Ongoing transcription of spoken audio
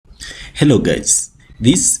Hello guys,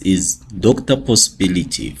 this is Dr.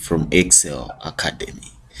 Possibility from Excel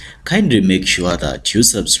Academy. Kindly make sure that you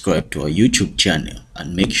subscribe to our YouTube channel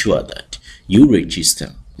and make sure that you register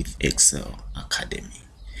with Excel Academy.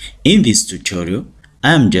 In this tutorial,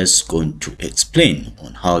 I am just going to explain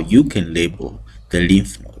on how you can label the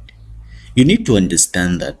lymph node. You need to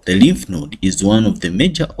understand that the lymph node is one of the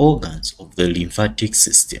major organs of the lymphatic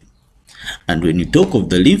system. And when you talk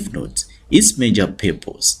of the lymph nodes, its major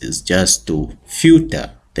purpose is just to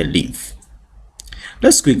filter the lymph.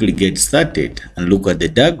 Let's quickly get started and look at the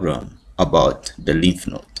diagram about the lymph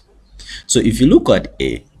node. So if you look at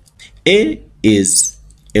A is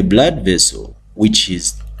a blood vessel which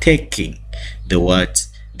is taking the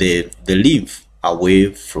lymph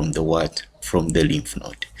away from the from the lymph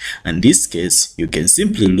node. And in this case, you can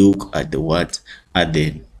simply look at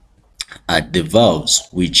at the valves,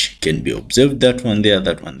 which can be observed, that one there,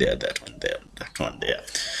 that one there, that one there, that one there.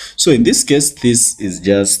 So in this case, this is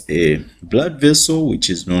just a blood vessel which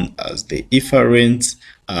is known as the efferent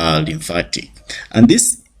lymphatic, and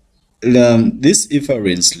this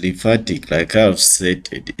efferent lymphatic, like I've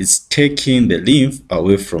said, is taking the lymph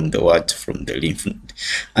away from the lymph node.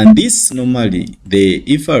 And this normally, the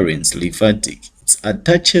efferent lymphatic, it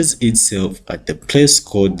attaches itself at the place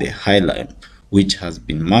called the hilum, which has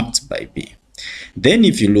been marked by B. Then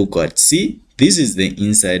if you look at C, this is the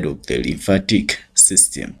inside of the lymphatic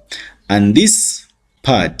system, and this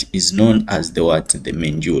part is known as the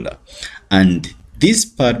medulla, and this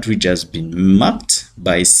part which has been marked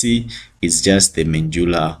by C is just the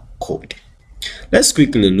medulla cord. Let's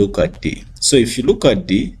quickly look at D. So if you look at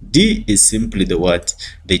D is simply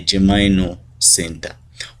the germinal center.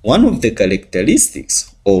 One of the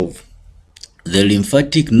characteristics of the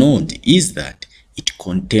lymphatic node is that it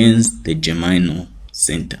contains the germinal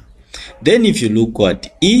center. Then if you look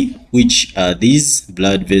at E, which are these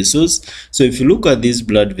blood vessels, so if you look at this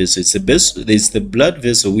blood vessel, it's the blood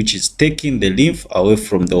vessel which is taking the lymph away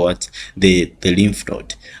from the lymph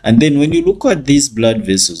node. And then when you look at these blood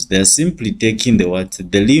vessels, they are simply taking the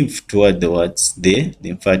lymph toward the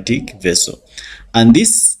lymphatic vessel. And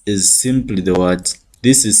this is simply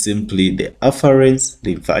this is simply the afferent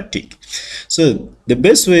lymphatic. So the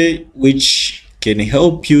best way which can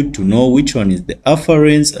help you to know which one is the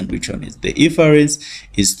afferent and which one is the efferent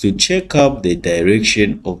is to check up the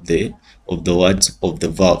direction of the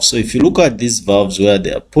valve. So if you look at these valves where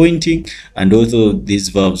they are pointing, and also these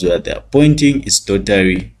valves where they are pointing, is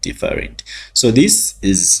totally different. So this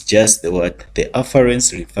is just the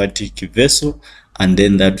afferent lymphatic vessel, and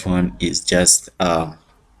then that one is just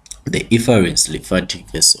the efferent lymphatic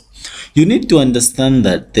vessel. You need to understand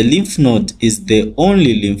that the lymph node is the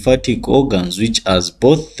only lymphatic organs which has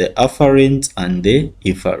both the afferent and the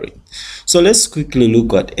efferent. So let's quickly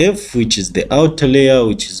look at F, which is the outer layer,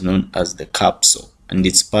 which is known as the capsule, and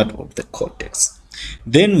it's part of the cortex.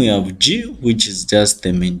 Then we have G, which is just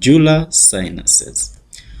the medulla sinuses.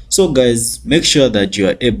 So guys, make sure that you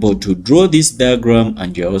are able to draw this diagram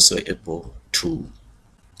and you're also able to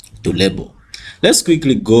label. Let's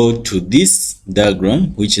quickly go to this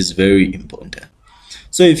diagram, which is very important.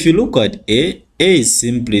 So if you look at A is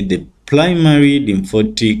simply the primary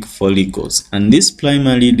lymphatic follicles, and this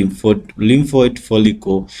primary lymphoid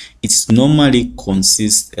follicle, it's normally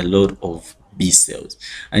consists a lot of B cells.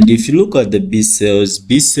 And if you look at the B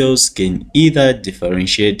cells can either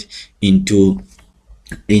differentiate into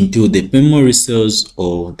the memory cells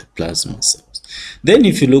or the plasma cells. Then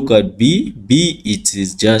if you look at B, it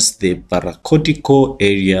is just the paracortical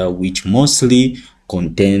area which mostly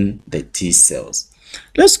contain the T cells.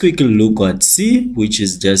 Let's quickly look at C, which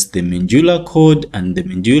is just the medulla cord, and the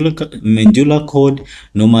medulla cord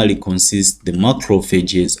normally consists the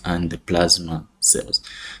macrophages and the plasma cells.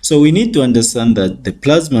 So we need to understand that the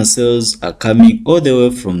plasma cells are coming all the way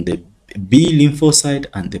from the B lymphocyte,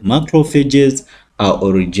 and the macrophages are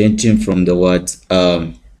originating from the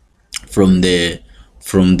from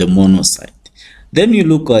the monocyte. Then you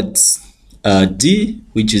look at D,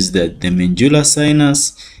 which is the medulla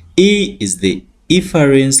sinus. E is the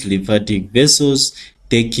efferent lymphatic vessels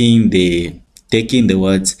taking the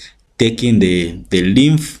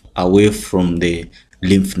lymph away from the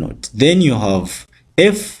lymph node. Then you have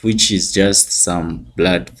F, which is just some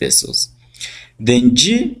blood vessels. Then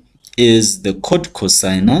G is the cortical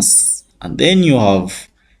sinus, and then you have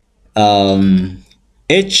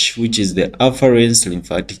H, which is the afferent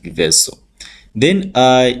lymphatic vessel. Then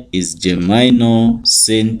I is germinal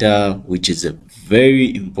center, which is a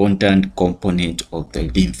very important component of the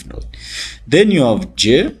lymph node. Then you have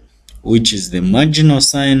J, which is the marginal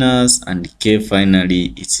sinus, and K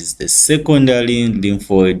finally it is the secondary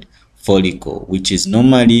lymphoid follicle, which is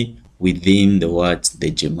normally within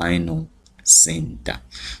the germinal center.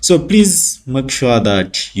 So please make sure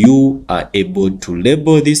that you are able to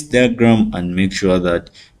label this diagram and make sure that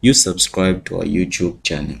you subscribe to our YouTube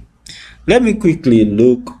channel. Let me quickly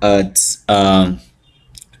look at the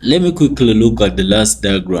last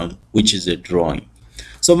diagram, which is a drawing.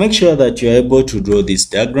 So make sure that you're able to draw this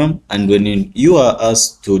diagram, and when you are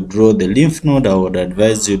asked to draw the lymph node, I would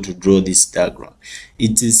advise you to draw this diagram.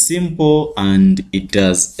 It is simple and it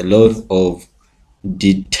has a lot of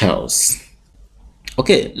details.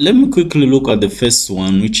 Okay, let me quickly look at the first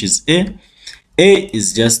one, which is A. A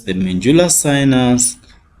is just the medulla sinus.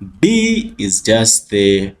 B is just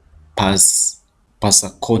the pars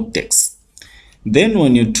cortex. Then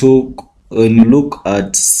when you look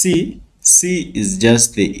at C, C is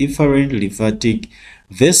just the efferent lymphatic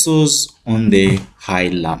vessels on the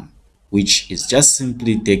hilum, which is just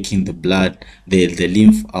simply taking the blood, the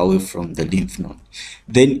lymph away from the lymph node.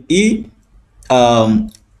 Then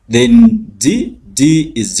then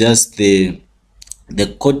D is just the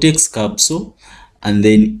cortex capsule, and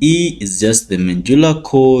then E is just the medulla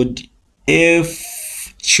cord.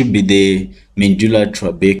 F should be the medulla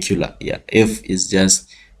trabecular. Yeah, F is just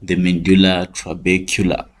the medulla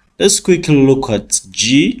trabecular. Let's quickly look at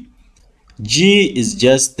G. G is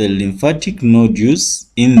just the lymphatic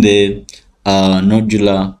nodules in the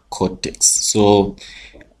nodular cortex. So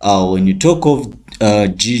when you talk of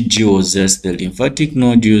G was just the lymphatic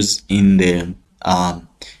nodules in the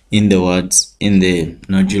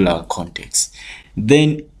nodular cortex.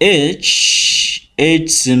 Then H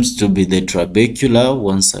seems to be the trabecular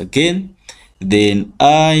once again. Then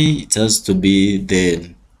I, it has to be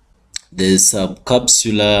the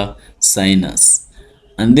subcapsular sinus.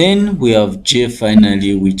 And then we have J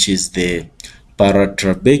finally, which is the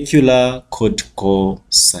paratrabecular cortical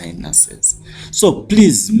sinuses. So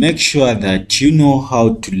please make sure that you know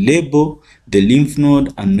how to label the lymph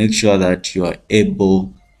node and make sure that you are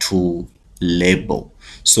able to label.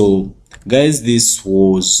 So guys, this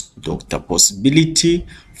was Dr. Possibility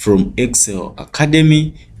from Excel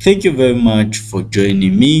Academy. Thank you very much for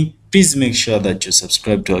joining me. Please make sure that you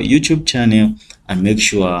subscribe to our YouTube channel and make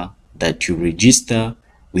sure that you register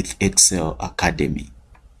with Excel Academy.